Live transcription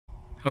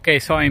Okay,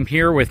 so I'm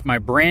here with my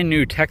brand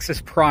new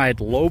Texas Pride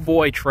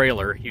lowboy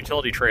trailer,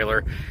 utility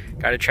trailer.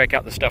 Got to check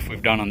out the stuff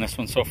we've done on this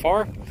one so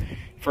far.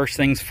 First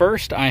things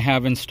first, I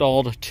have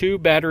installed 2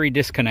 battery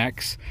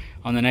disconnects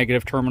on the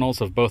negative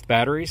terminals of both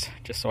batteries,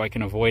 just so I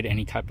can avoid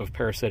any type of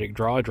parasitic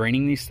draw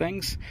draining these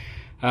things.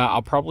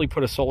 I'll probably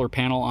put a solar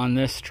panel on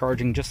this,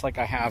 charging just like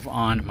I have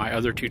on my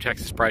other 2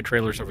 Texas Pride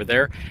trailers over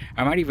there.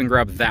 I might even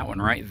grab that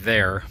one right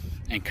there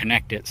and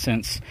connect it,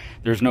 since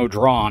there's no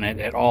draw on it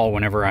at all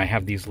whenever I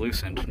have these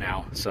loosened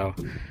now. So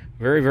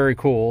very, very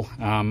cool.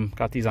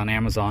 Got these on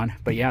Amazon.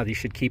 But yeah, these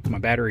should keep my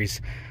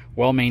batteries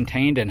well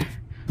maintained and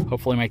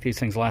hopefully make these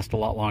things last a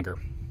lot longer.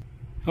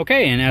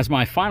 Okay, and as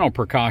my final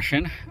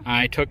precaution,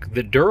 I took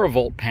the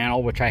Duravolt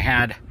panel, which I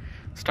had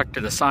stuck to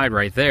the side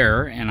right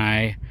there, and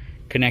I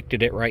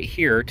connected it right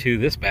here to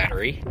this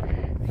battery.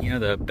 You know,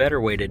 the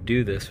better way to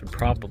do this would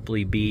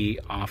probably be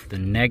off the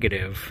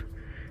negative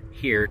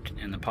here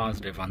and the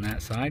positive on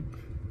that side,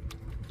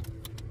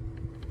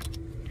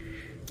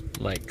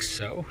 like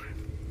so.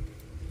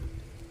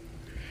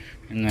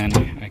 And then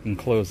I can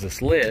close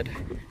this lid,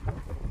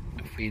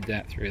 feed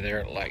that through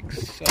there like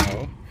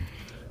so,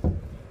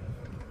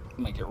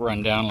 make it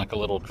run down like a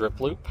little drip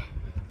loop.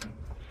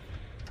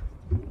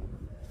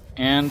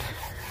 And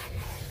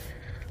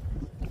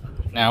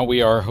now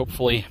we are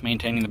hopefully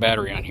maintaining the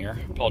battery on here.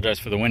 Apologize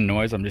for the wind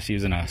noise, I'm just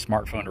using a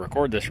smartphone to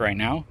record this right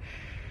now.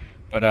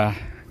 But I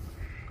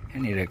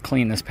need to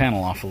clean this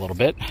panel off a little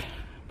bit,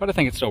 but I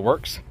think it still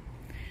works.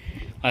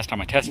 Last time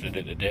I tested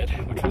it, it did,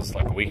 which was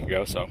like a week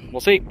ago, so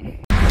we'll see.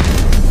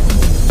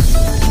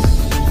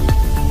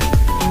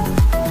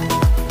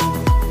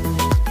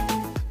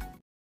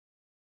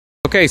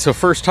 Okay, so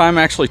first time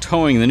actually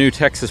towing the new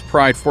Texas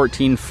Pride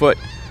 14-foot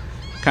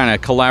kind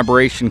of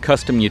collaboration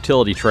custom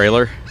utility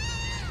trailer.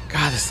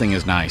 God, this thing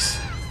is nice.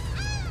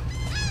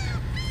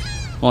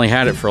 Only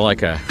had it for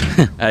like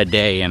a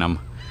day, and I'm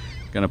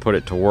gonna put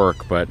it to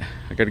work, but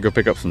I gotta go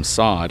pick up some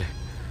sod.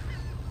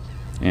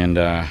 And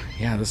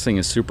yeah, this thing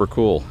is super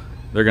cool.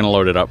 They're gonna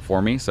load it up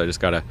for me, so I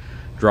just gotta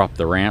drop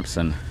the ramps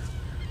and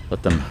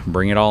let them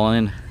bring it all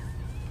in.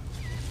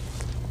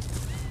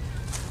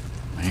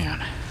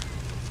 Man,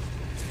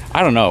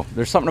 I don't know,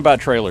 there's something about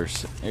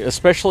trailers,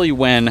 especially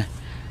when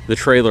the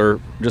trailer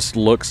just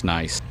looks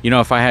nice. You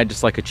know, if I had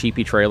just like a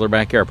cheapy trailer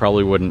back here, I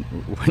probably wouldn't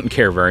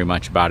care very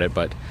much about it,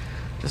 but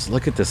just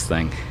look at this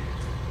thing.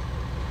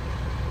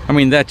 I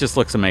mean, that just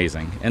looks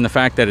amazing. And the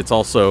fact that it's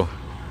also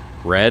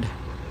red.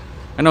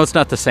 I know it's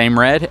not the same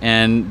red,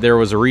 and there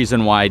was a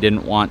reason why I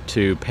didn't want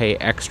to pay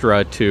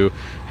extra to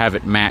have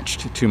it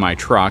matched to my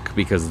truck,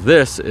 because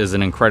this is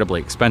an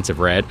incredibly expensive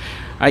red.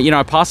 You know,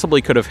 I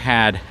possibly could have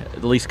had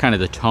at least kind of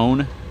the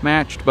tone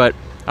matched, but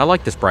I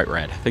like this bright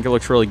red. I think it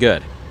looks really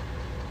good.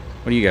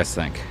 What do you guys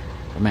think?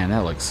 Oh, man,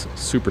 that looks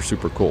super,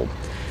 super cool.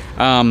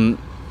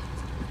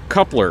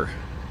 Coupler.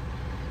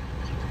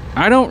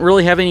 I don't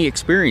really have any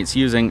experience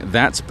using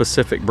that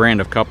specific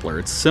brand of coupler.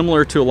 It's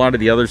similar to a lot of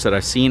the others that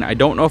I've seen. I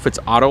don't know if it's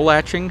auto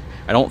latching.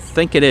 I don't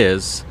think it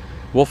is.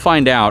 We'll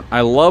find out.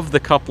 I love the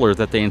coupler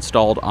that they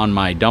installed on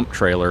my dump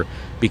trailer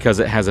because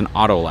it has an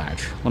auto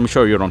latch. Let me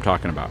show you what I'm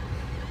talking about.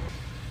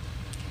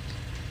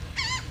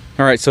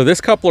 All right, so this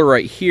coupler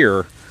right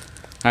here,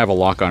 I have a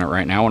lock on it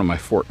right now, one of my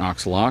Fort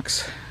Knox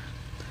locks.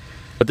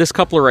 But this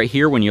coupler right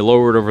here, when you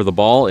lower it over the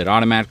ball, it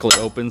automatically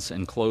opens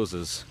and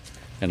closes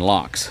and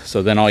locks.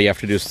 So then all you have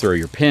to do is throw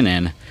your pin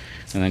in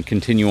and then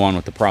continue on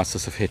with the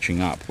process of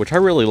hitching up, which I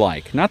really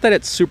like. Not that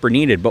it's super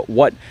needed, but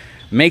what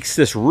makes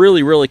this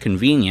really, really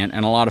convenient,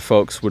 and a lot of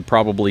folks would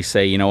probably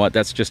say, you know what,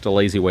 that's just a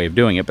lazy way of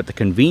doing it, but the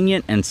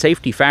convenient and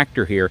safety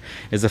factor here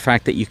is the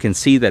fact that you can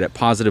see that it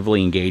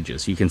positively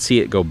engages. You can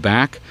see it go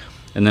back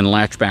and then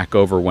latch back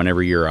over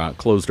whenever you're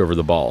closed over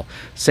the ball.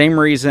 Same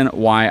reason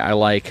why I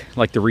like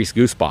the Reese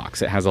Goose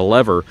box. It has a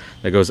lever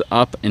that goes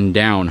up and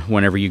down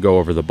whenever you go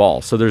over the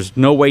ball. So there's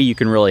no way you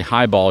can really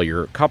highball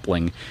your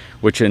coupling,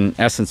 which in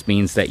essence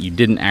means that you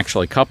didn't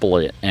actually couple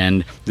it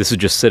and this is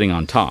just sitting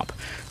on top.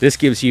 This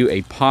gives you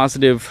a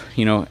positive,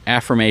 you know,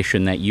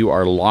 affirmation that you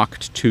are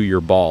locked to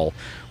your ball,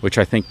 which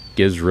I think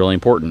is really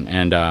important,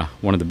 and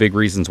one of the big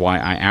reasons why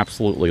I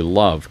absolutely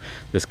love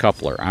this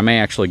coupler. I may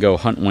actually go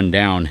hunt one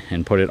down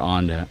and put it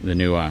on the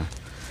new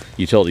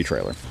utility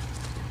trailer.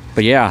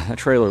 But yeah, that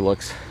trailer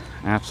looks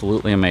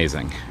absolutely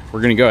amazing.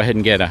 We're gonna go ahead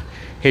and get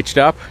hitched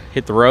up,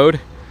 hit the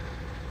road,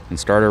 and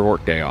start our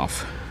work day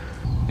off.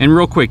 And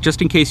real quick,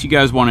 just in case you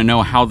guys wanna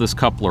know how this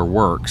coupler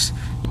works,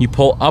 you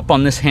pull up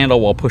on this handle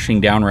while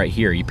pushing down right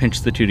here. You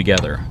pinch the two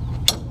together,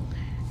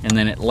 and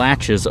then it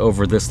latches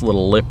over this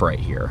little lip right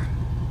here,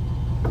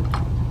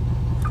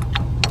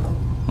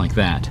 like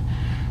that.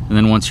 And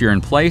then once you're in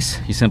place,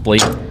 you simply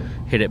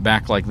hit it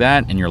back like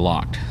that and you're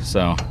locked.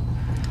 So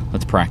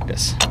let's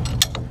practice.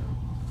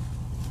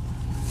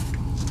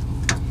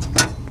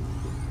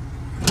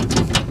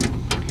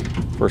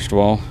 First of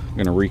all,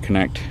 I'm going to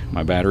reconnect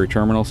my battery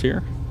terminals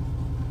here.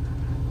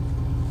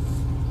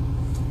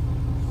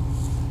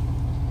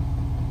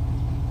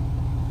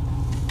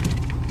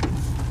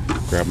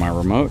 Grab my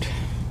remote,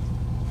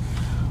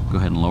 go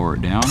ahead and lower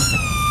it down.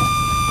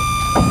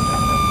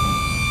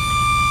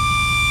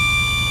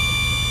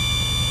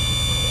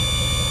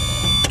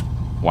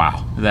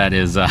 Wow, that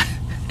is,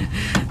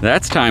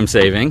 that's time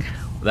saving.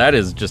 That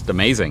is just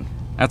amazing.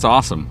 That's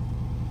awesome.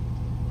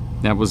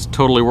 That was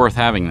totally worth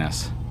having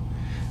this.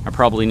 I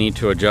probably need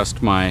to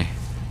adjust my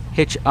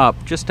hitch up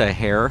just a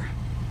hair.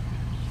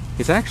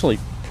 It's actually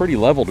pretty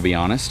level, to be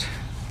honest.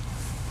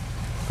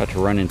 About to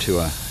run into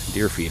a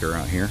deer feeder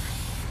out here.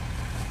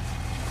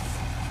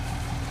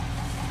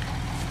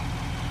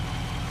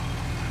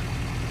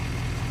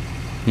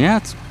 Yeah,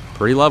 it's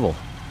pretty level.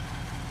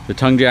 The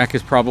tongue jack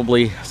is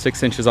probably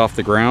 6 inches off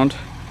the ground.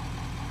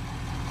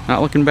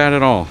 Not looking bad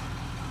at all.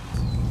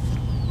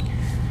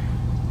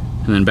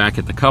 And then back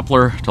at the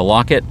coupler to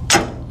lock it.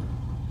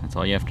 That's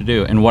all you have to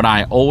do. And what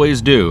I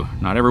always do,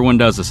 not everyone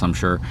does this, I'm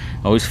sure,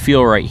 I always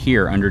feel right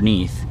here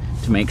underneath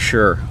to make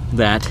sure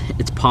that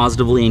it's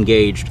positively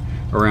engaged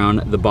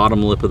around the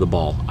bottom lip of the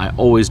ball. I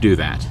always do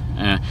that.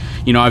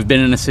 You know, I've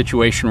been in a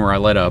situation where I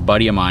let a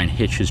buddy of mine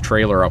hitch his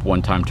trailer up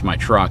one time to my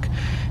truck,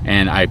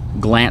 and I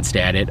glanced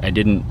at it. I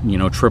didn't, you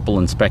know, triple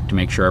inspect to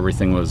make sure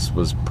everything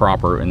was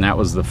proper, and that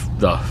was the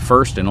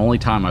first and only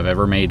time I've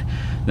ever made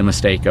the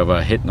mistake of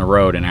hitting the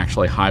road and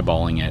actually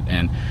highballing it.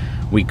 And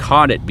we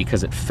caught it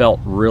because it felt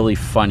really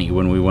funny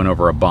when we went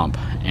over a bump.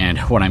 And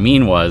what I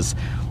mean was,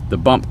 the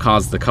bump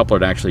caused the coupler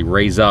to actually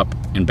raise up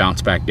and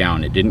bounce back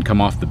down. It didn't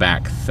come off the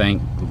back,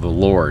 thank the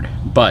Lord.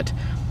 But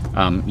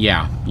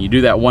yeah, you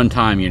do that one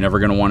time, you're never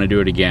going to want to do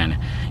it again.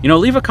 You know,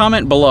 leave a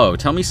comment below.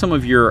 Tell me some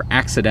of your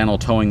accidental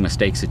towing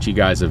mistakes that you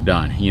guys have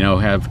done. You know,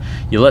 have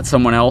you let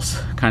someone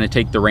else kind of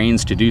take the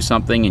reins to do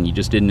something and you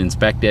just didn't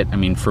inspect it? I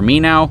mean, for me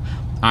now,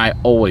 I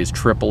always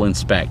triple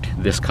inspect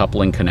this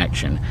coupling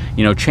connection.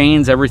 You know,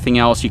 chains, everything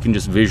else you can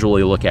just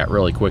visually look at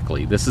really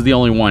quickly. This is the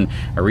only one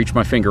I reach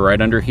my finger right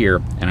under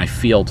here and I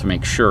feel to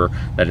make sure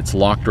that it's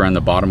locked around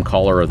the bottom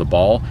collar of the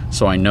ball,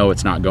 so I know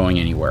it's not going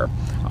anywhere.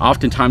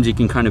 Oftentimes you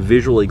can kind of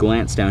visually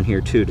glance down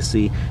here too to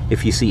see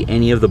if you see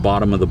any of the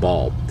bottom of the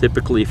ball.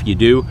 Typically if you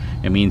do,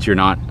 it means you're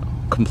not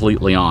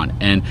completely on.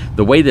 And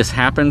the way this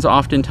happens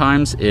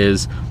oftentimes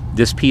is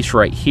this piece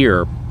right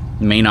here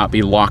may not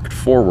be locked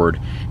forward,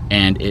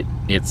 and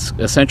it's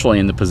essentially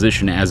in the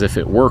position as if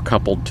it were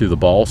coupled to the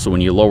ball, so when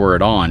you lower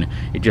it on,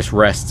 it just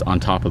rests on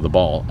top of the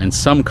ball. And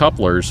some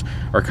couplers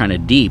are kind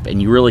of deep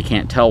and you really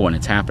can't tell when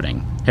it's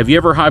happening. Have you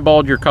ever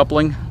highballed your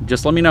coupling?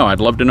 Just let me know.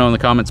 I'd love to know in the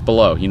comments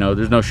below. You know,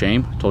 there's no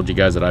shame. I told you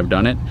guys that I've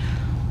done it.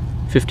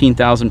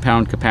 15,000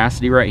 pound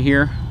capacity right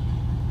here.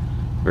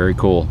 Very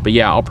cool. But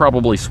yeah, I'll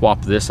probably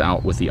swap this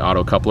out with the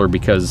auto coupler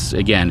because,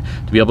 again,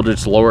 to be able to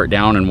just lower it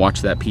down and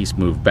watch that piece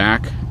move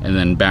back and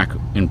then back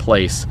in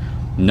place,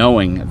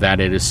 knowing that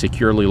it is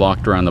securely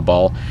locked around the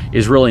ball,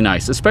 is really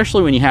nice,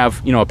 especially when you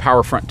have, you know, a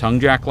power front tongue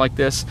jack like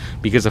this.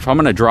 Because if I'm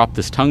going to drop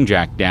this tongue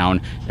jack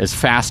down as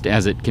fast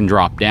as it can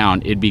drop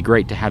down, it'd be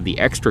great to have the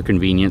extra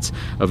convenience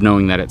of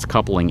knowing that it's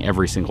coupling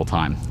every single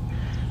time.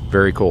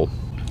 Very cool.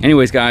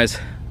 Anyways, guys,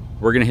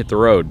 we're gonna hit the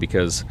road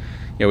because,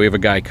 you know, we have a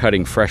guy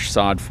cutting fresh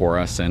sod for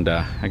us, and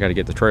I got to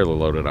get the trailer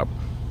loaded up.